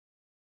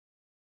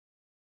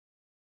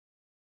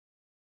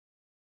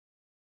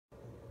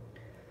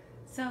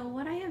So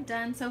what I have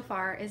done so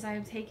far is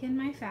I've taken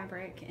my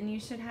fabric, and you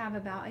should have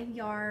about 1.25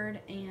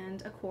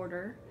 yards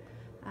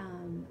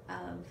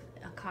of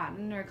a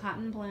cotton or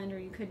cotton blend, or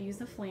you could use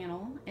the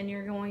flannel, and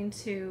you're going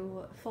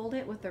to fold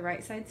it with the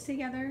right sides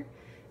together,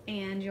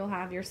 and you'll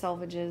have your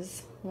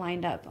selvages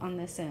lined up on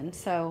this end.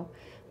 So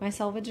my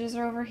selvages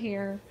are over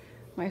here,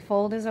 my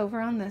fold is over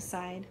on this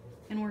side,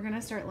 and we're going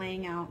to start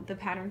laying out the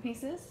pattern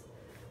pieces.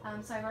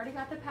 So I've already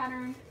got the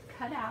pattern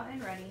cut out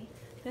and ready.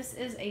 This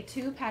is a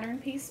 2 pattern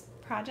piece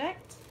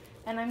project,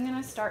 and I'm going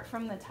to start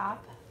from the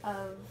top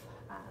of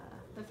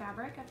the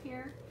fabric up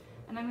here,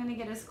 and I'm going to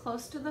get as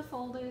close to the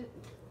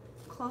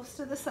close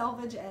to the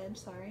selvage edge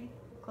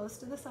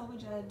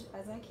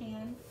as I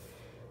can.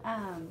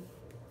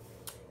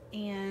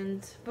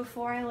 And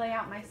before I lay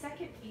out my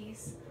second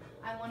piece,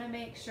 I want to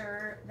make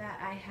sure that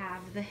I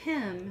have the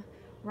hem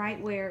right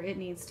where it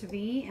needs to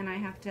be, and I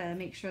have to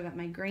make sure that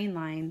my grain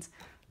lines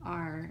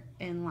are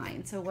in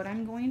line. So what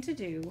I'm going to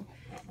do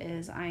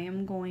is I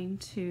am going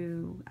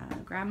to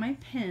grab my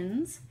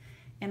pins,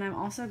 and I'm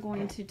also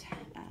going to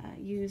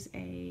use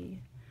a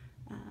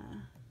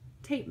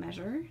tape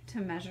measure to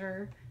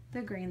measure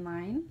the grain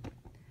line.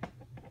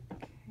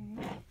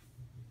 Okay.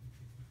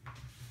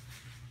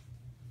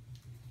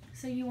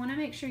 So you want to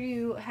make sure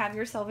you have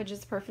your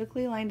selvages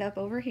perfectly lined up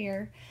over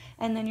here,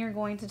 and then you're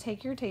going to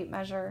take your tape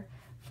measure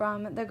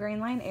from the grain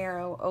line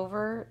arrow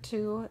over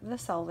to the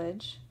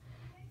selvage,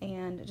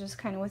 and just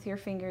kind of with your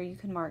finger you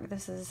can mark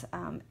this is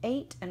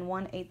 8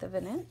 1/8 of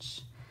an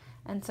inch,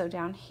 and so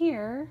down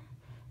here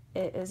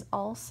it is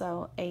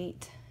also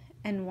 8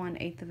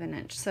 1/8 of an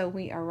inch. So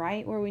we are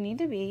right where we need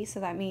to be, so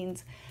that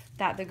means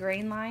that the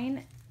grain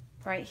line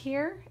right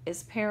here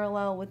is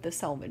parallel with the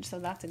selvage, so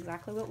that's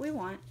exactly what we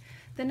want.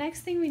 The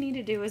next thing we need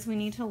to do is we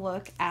need to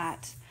look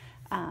at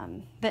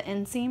the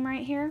inseam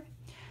right here.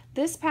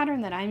 This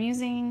pattern that I'm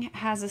using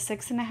has a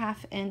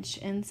 6.5 inch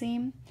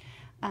inseam,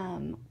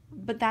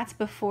 but that's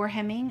before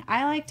hemming.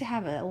 I like to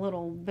have a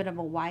little bit of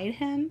a wide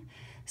hem,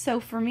 so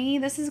for me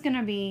this is going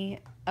to be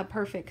a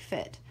perfect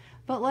fit.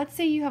 But let's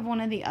say you have one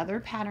of the other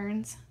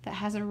patterns that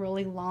has a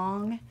really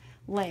long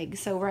leg.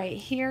 So right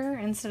here,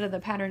 instead of the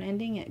pattern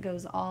ending, it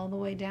goes all the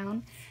way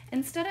down.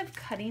 Instead of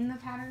cutting the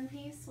pattern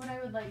piece, what I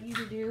would like you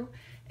to do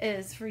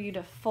is for you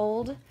to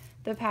fold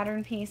the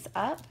pattern piece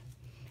up,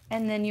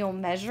 and then you'll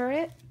measure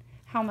it,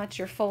 how much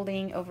you're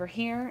folding over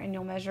here, and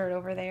you'll measure it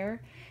over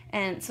there.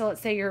 And so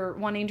let's say you're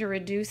wanting to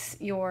reduce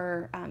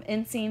your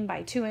inseam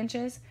by 2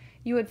 inches,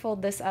 you would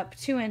fold this up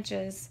 2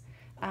 inches,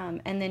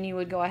 and then you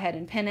would go ahead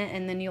and pin it,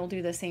 and then you'll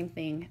do the same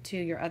thing to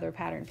your other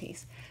pattern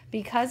piece.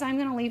 Because I'm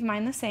going to leave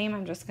mine the same,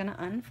 I'm just going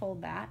to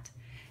unfold that,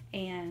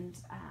 and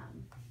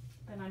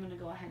then I'm going to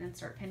go ahead and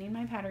start pinning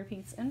my pattern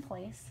piece in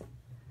place.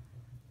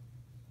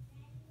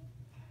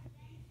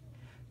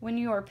 When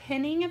you are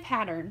pinning a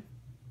pattern,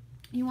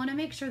 you want to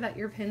make sure that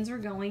your pins are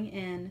going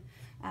in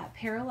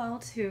parallel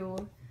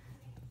to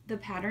the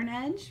pattern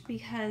edge,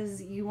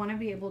 because you want to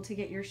be able to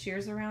get your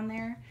shears around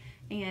there,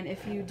 and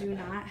if you do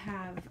not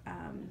have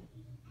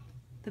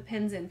the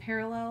pins in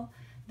parallel,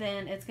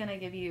 then it's going to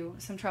give you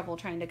some trouble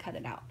trying to cut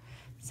it out.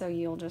 So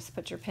you'll just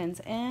put your pins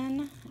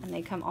in, and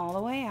they come all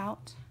the way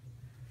out.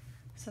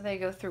 So they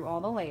go through all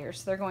the layers.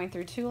 So they're going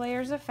through 2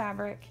 layers of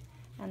fabric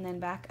and then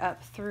back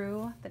up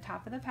through the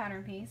top of the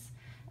pattern piece.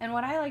 And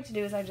what I like to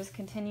do is I just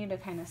continue to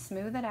kind of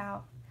smooth it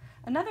out.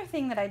 Another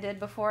thing that I did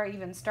before I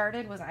even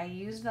started was I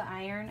used the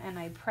iron and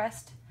I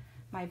pressed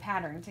my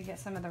pattern to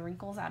get some of the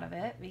wrinkles out of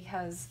it,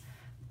 because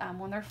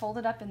when they're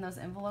folded up in those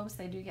envelopes,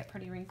 they do get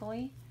pretty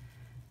wrinkly.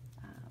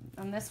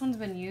 And this one's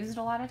been used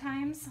a lot of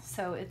times,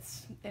 so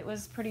it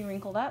was pretty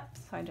wrinkled up,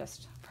 so I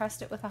just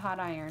pressed it with a hot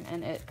iron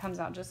and it comes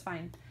out just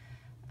fine.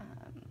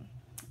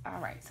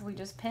 Alright, so we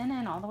just pin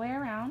in all the way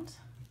around,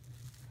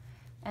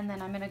 and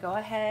then I'm going to go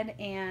ahead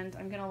and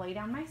I'm going to lay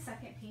down my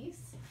second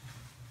piece.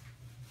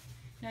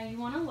 Now you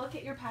want to look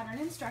at your pattern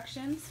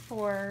instructions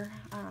for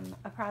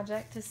a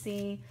project to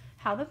see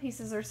how the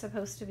pieces are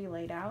supposed to be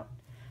laid out.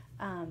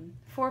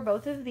 For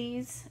both of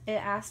these, it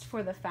asked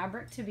for the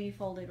fabric to be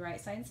folded right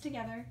sides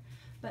together,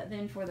 but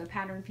then for the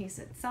pattern piece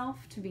itself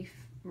to be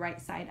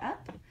right side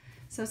up.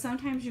 So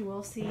sometimes you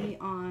will see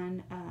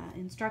on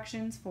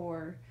instructions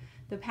for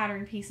the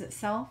pattern piece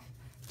itself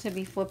to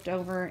be flipped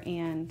over,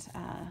 and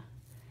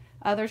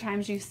other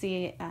times you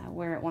see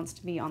where it wants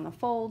to be on the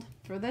fold.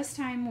 For this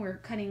time, we're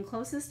cutting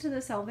closest to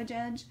the selvage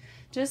edge,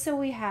 just so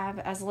we have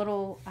as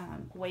little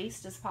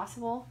waste as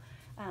possible.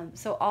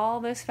 So all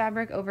this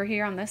fabric over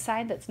here on this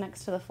side that's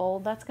next to the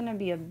fold, that's going to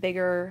be a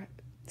bigger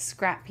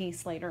scrap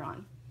piece later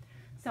on.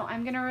 So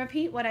I'm going to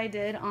repeat what I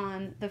did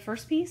on the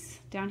first piece.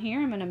 Down here,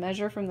 I'm going to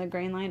measure from the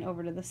grain line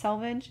over to the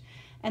selvage,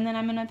 and then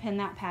I'm going to pin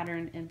that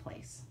pattern in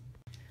place.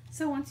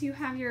 So once you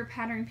have your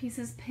pattern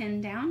pieces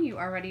pinned down, you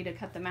are ready to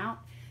cut them out.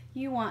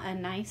 You want a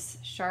nice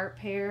sharp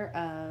pair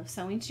of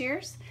sewing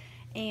shears,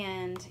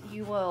 and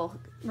you will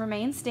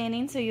remain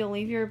standing, so you'll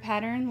leave your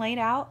pattern laid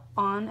out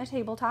on a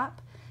tabletop,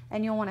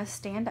 and you'll want to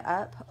stand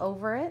up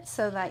over it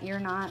so that you're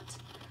not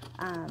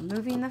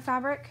moving the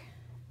fabric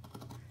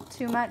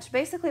too much.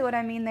 Basically what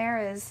I mean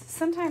there is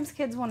sometimes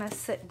kids want to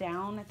sit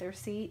down at their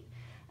seat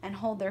and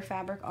hold their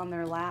fabric on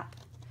their lap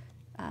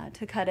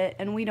to cut it,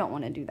 and we don't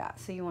want to do that.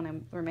 So you want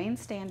to remain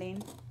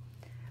standing.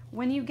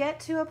 When you get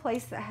to a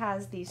place that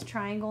has these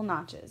triangle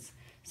notches,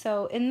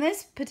 so in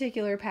this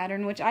particular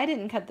pattern, which I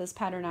didn't cut this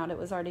pattern out, it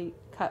was already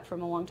cut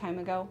from a long time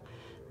ago,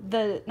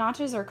 the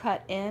notches are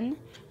cut in,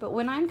 but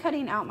when I'm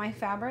cutting out my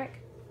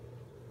fabric,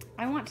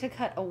 I want to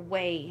cut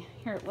away.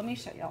 Here, let me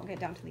show you. I'll get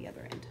down to the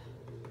other end.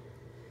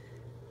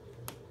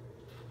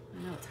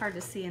 I know it's hard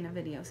to see in a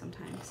video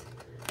sometimes.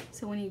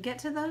 So when you get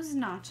to those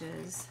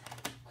notches,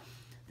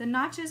 the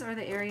notches are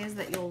the areas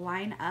that you'll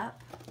line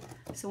up.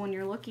 So when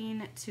you're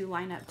looking to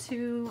line up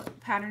two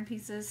pattern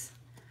pieces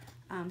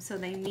so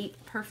they meet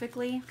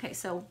perfectly, okay,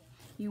 so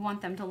you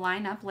want them to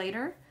line up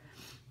later.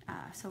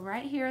 So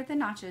right here at the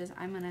notches,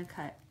 I'm going to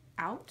cut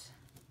out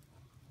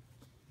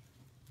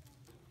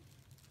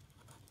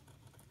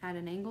at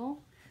an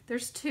angle.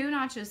 There's two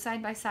notches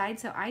side by side,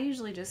 so I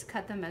usually just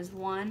cut them as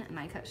one, and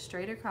I cut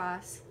straight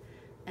across,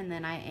 and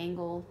then I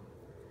angle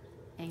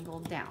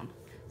down.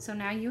 So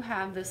now you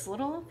have this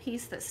little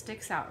piece that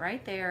sticks out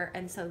right there,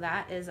 and so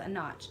that is a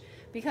notch.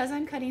 Because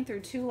I'm cutting through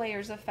two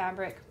layers of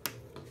fabric,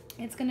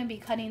 it's going to be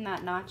cutting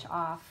that notch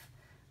off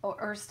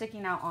or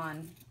sticking out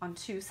on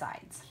two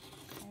sides.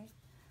 Okay?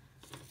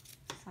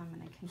 So I'm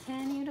going to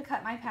continue to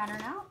cut my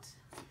pattern out,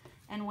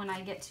 and when I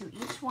get to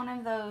each one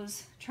of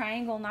those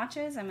triangle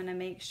notches, I'm going to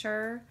make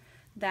sure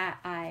that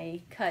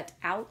I cut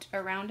out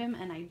around them,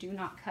 and I do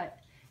not cut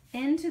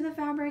into the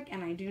fabric,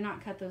 and I do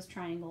not cut those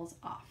triangles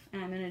off.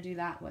 And I'm going to do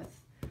that with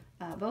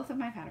both of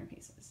my pattern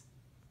pieces.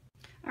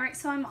 All right,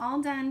 so I'm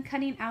all done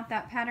cutting out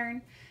that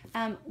pattern.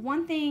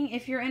 One thing,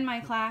 if you're in my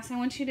class, I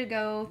want you to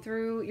go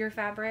through your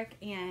fabric,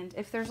 and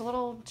if there's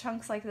little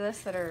chunks like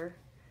this that are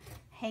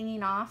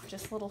hanging off,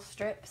 just little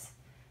strips,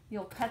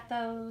 you'll cut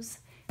those.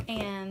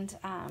 And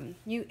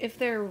if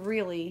they're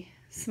really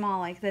small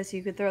like this,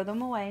 you could throw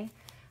them away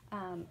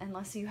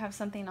unless you have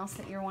something else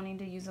that you're wanting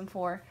to use them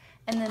for.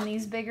 And then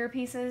these bigger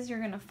pieces, you're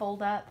going to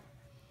fold up.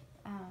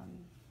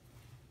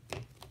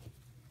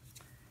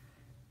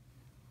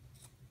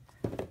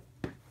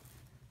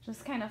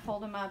 Just kind of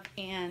fold them up,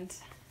 and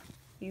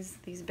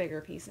these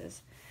bigger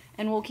pieces.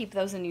 And we'll keep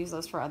those and use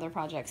those for other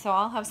projects. So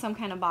I'll have some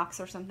kind of box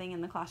or something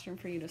in the classroom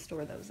for you to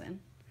store those in.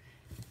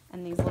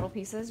 And these little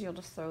pieces, you'll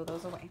just throw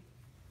those away.